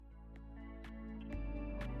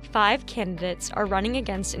5 candidates are running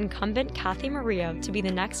against incumbent Cathy Murillo to be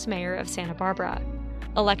the next mayor of Santa Barbara.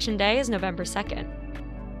 Election day is November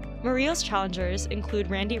 2nd. Murillo's challengers include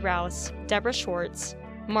Randy Rouse, Deborah Schwartz,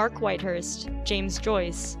 Mark Whitehurst, James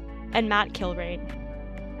Joyce, and Matt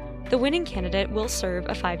Kilrain. The winning candidate will serve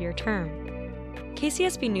a 5-year term.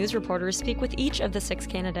 KCSB News reporters speak with each of the 6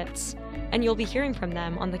 candidates, and you'll be hearing from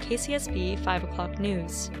them on the KCSB 5 o'clock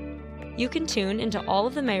news. You can tune into all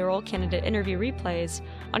of the mayoral candidate interview replays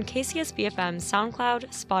on KCSB-FM's SoundCloud,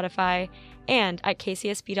 Spotify, and at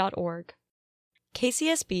kcsb.org.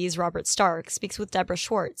 KCSB's Robert Stark speaks with Deborah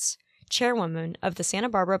Schwartz, chairwoman of the Santa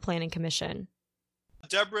Barbara Planning Commission.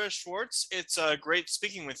 Deborah Schwartz, it's great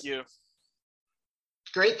speaking with you.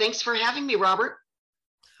 Great, thanks for having me, Robert.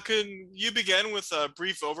 Can you begin with a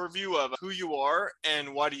brief overview of who you are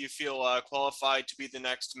and why do you feel qualified to be the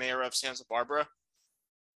next mayor of Santa Barbara?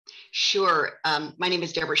 Sure. My name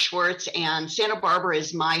is Deborah Schwartz, and Santa Barbara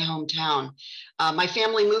is my hometown. My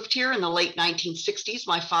family moved here in the late 1960s.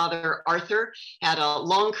 My father, Arthur, had a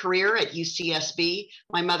long career at UCSB.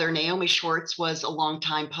 My mother, Naomi Schwartz, was a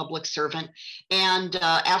longtime public servant. And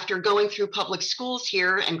after going through public schools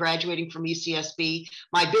here and graduating from UCSB,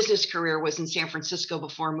 my business career was in San Francisco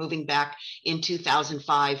before moving back in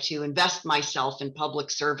 2005 to invest myself in public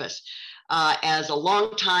service. As a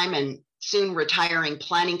longtime and soon retiring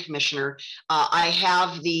planning commissioner, I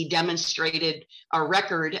have the demonstrated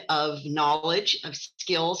record of knowledge, of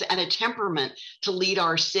skills, and a temperament to lead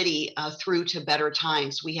our city through to better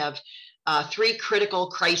times. We have 3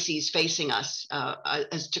 critical crises facing us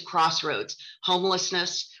as to crossroads: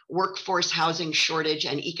 homelessness, workforce housing shortage,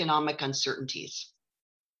 and economic uncertainties.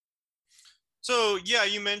 So yeah,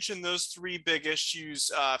 you mentioned those 3 big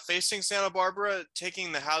issues facing Santa Barbara.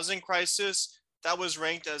 Taking the housing crisis, that was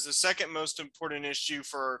ranked as the 2nd most important issue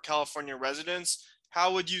for California residents.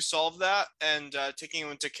 How would you solve that? And taking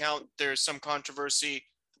into account there's some controversy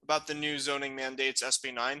about the new zoning mandates,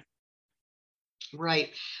 SB 9. Right.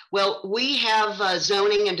 Well, we have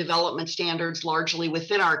zoning and development standards largely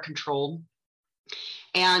within our control.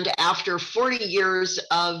 And after 40 years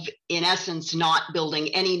of, in essence, not building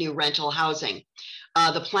any new rental housing,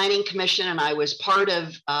 the Planning Commission, and I was part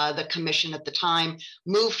of the commission at the time,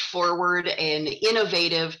 moved forward an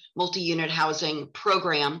innovative multi-unit housing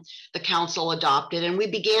program the council adopted, and we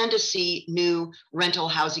began to see new rental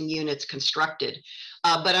housing units constructed.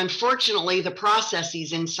 But unfortunately, the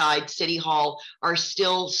processes inside City Hall are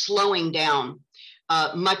still slowing down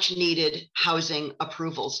much needed housing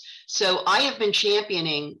approvals. So I have been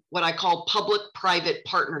championing what I call public-private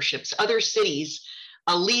partnerships. Other cities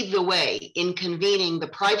lead the way in convening the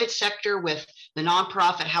private sector with the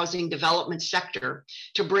nonprofit housing development sector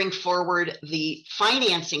to bring forward the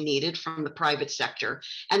financing needed from the private sector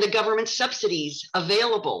and the government subsidies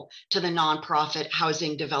available to the nonprofit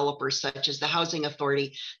housing developers, such as the Housing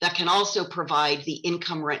Authority, that can also provide the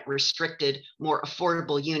income rent restricted, more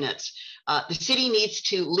affordable units. The city needs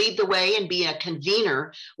to lead the way and be a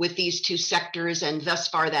convener with these 2 sectors, and thus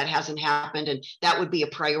far that hasn't happened, and that would be a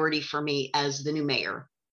priority for me as the new mayor.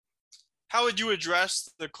 How would you address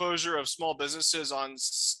the closure of small businesses on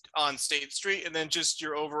State Street, and then just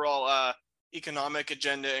your overall economic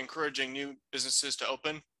agenda encouraging new businesses to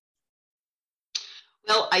open?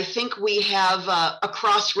 Well, I think we have a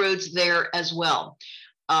crossroads there as well.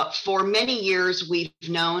 For many years, we've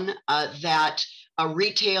known that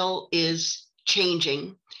retail is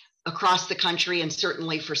changing across the country and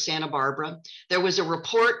certainly for Santa Barbara. There was a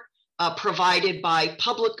report provided by a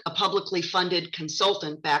publicly funded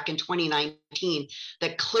consultant back in 2019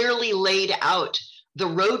 that clearly laid out the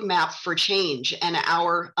roadmap for change, and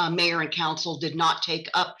our mayor and council did not take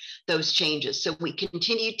up those changes. So we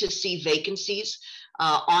continue to see vacancies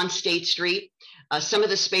on State Street. Some of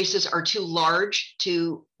the spaces are too large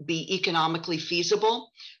to be economically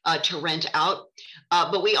feasible to rent out,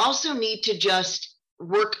 but we also need to just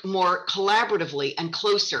work more collaboratively and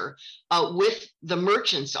closer with the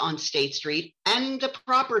merchants on State Street and the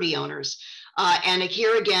property owners. And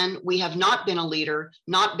here again, we have not been a leader,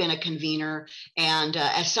 not been a convener. And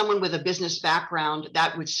as someone with a business background,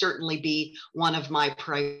 that would certainly be one of my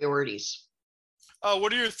priorities.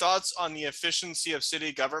 What are your thoughts on the efficiency of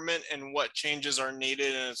city government and what changes are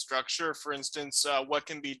needed in its structure? For instance, what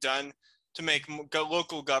can be done to make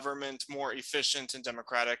local government more efficient and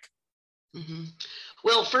democratic? Mm-hmm.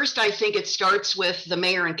 Well, first, I think it starts with the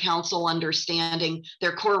mayor and council understanding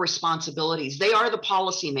their core responsibilities. They are the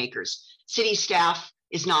policymakers. City staff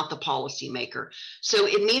is not the policymaker. So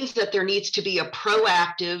it means that there needs to be a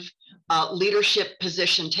proactive leadership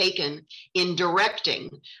position taken in directing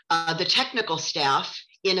the technical staff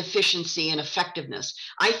in efficiency and effectiveness.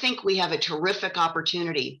 I think we have a terrific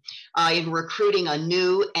opportunity in recruiting a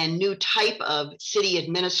new type of city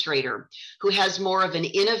administrator who has more of an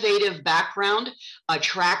innovative background, a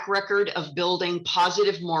track record of building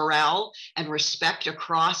positive morale and respect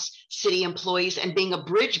across city employees, and being a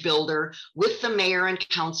bridge builder with the mayor and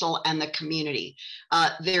council and the community.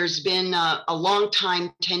 There's been a long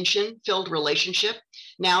time tension-filled relationship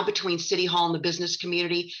now between City Hall and the business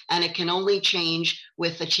community, and it can only change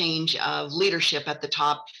with the change of leadership at the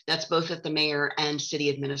top. That's both at the mayor and city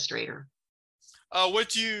administrator. What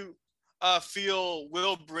do you feel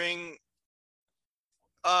will bring?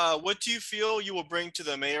 What do you feel you will bring to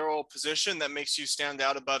the mayoral position that makes you stand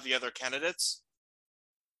out above the other candidates?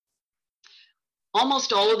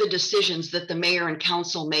 Almost all of the decisions that the mayor and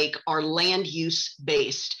council make are land use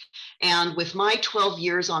based. And with my 12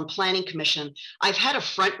 years on Planning Commission, I've had a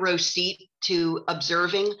front row seat to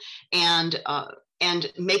observing and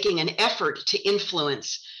making an effort to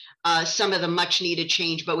influence some of the much needed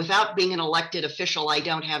change, but without being an elected official, I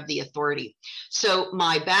don't have the authority. So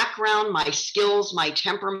my background, my skills, my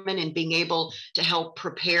temperament in being able to help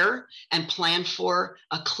prepare and plan for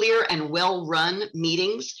a clear and well-run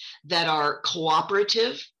meetings that are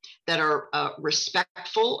cooperative, that are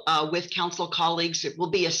respectful with council colleagues, it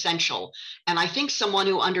will be essential. And I think someone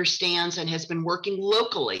who understands and has been working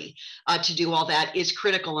locally to do all that is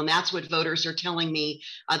critical. And that's what voters are telling me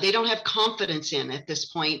they don't have confidence in at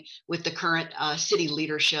this point with the current city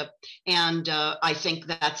leadership. And I think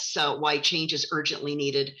that's why change is urgently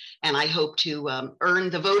needed. And I hope to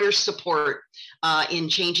earn the voters' support in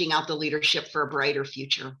changing out the leadership for a brighter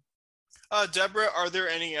future. Deborah, are there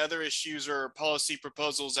any other issues or policy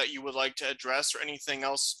proposals that you would like to address, or anything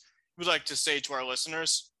else you would like to say to our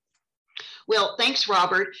listeners? Well, thanks,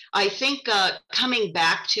 Robert. I think coming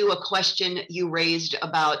back to a question you raised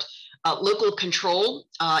about local control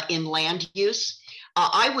in land use,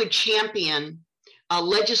 I would champion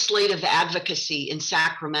legislative advocacy in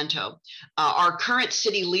Sacramento. Our current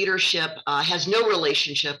city leadership has no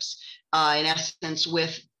relationships in essence,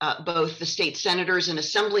 with both the state senators and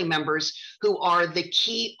assembly members who are the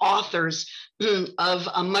key authors of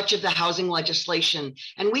much of the housing legislation.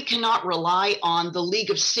 And we cannot rely on the League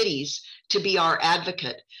of Cities to be our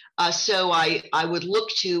advocate. So I would look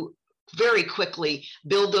to very quickly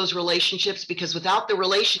build those relationships, because without the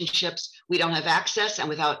relationships, we don't have access, and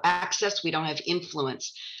without access, we don't have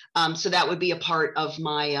influence. So that would be a part of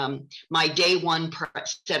my, my day one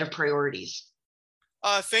set of priorities.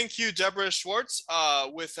 Thank you, Deborah Schwartz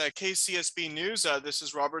with KCSB News. This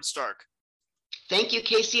is Robert Stark. Thank you,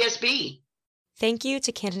 KCSB. Thank you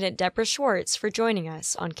to candidate Deborah Schwartz for joining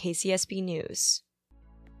us on KCSB News.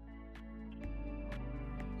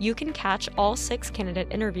 You can catch all 6 candidate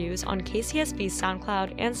interviews on KCSB's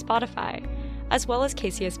SoundCloud and Spotify, as well as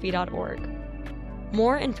kcsb.org.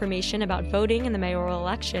 More information about voting in the mayoral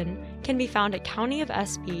election can be found at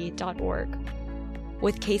countyofsb.org.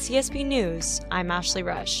 With KCSB News, I'm Ashley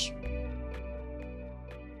Rush.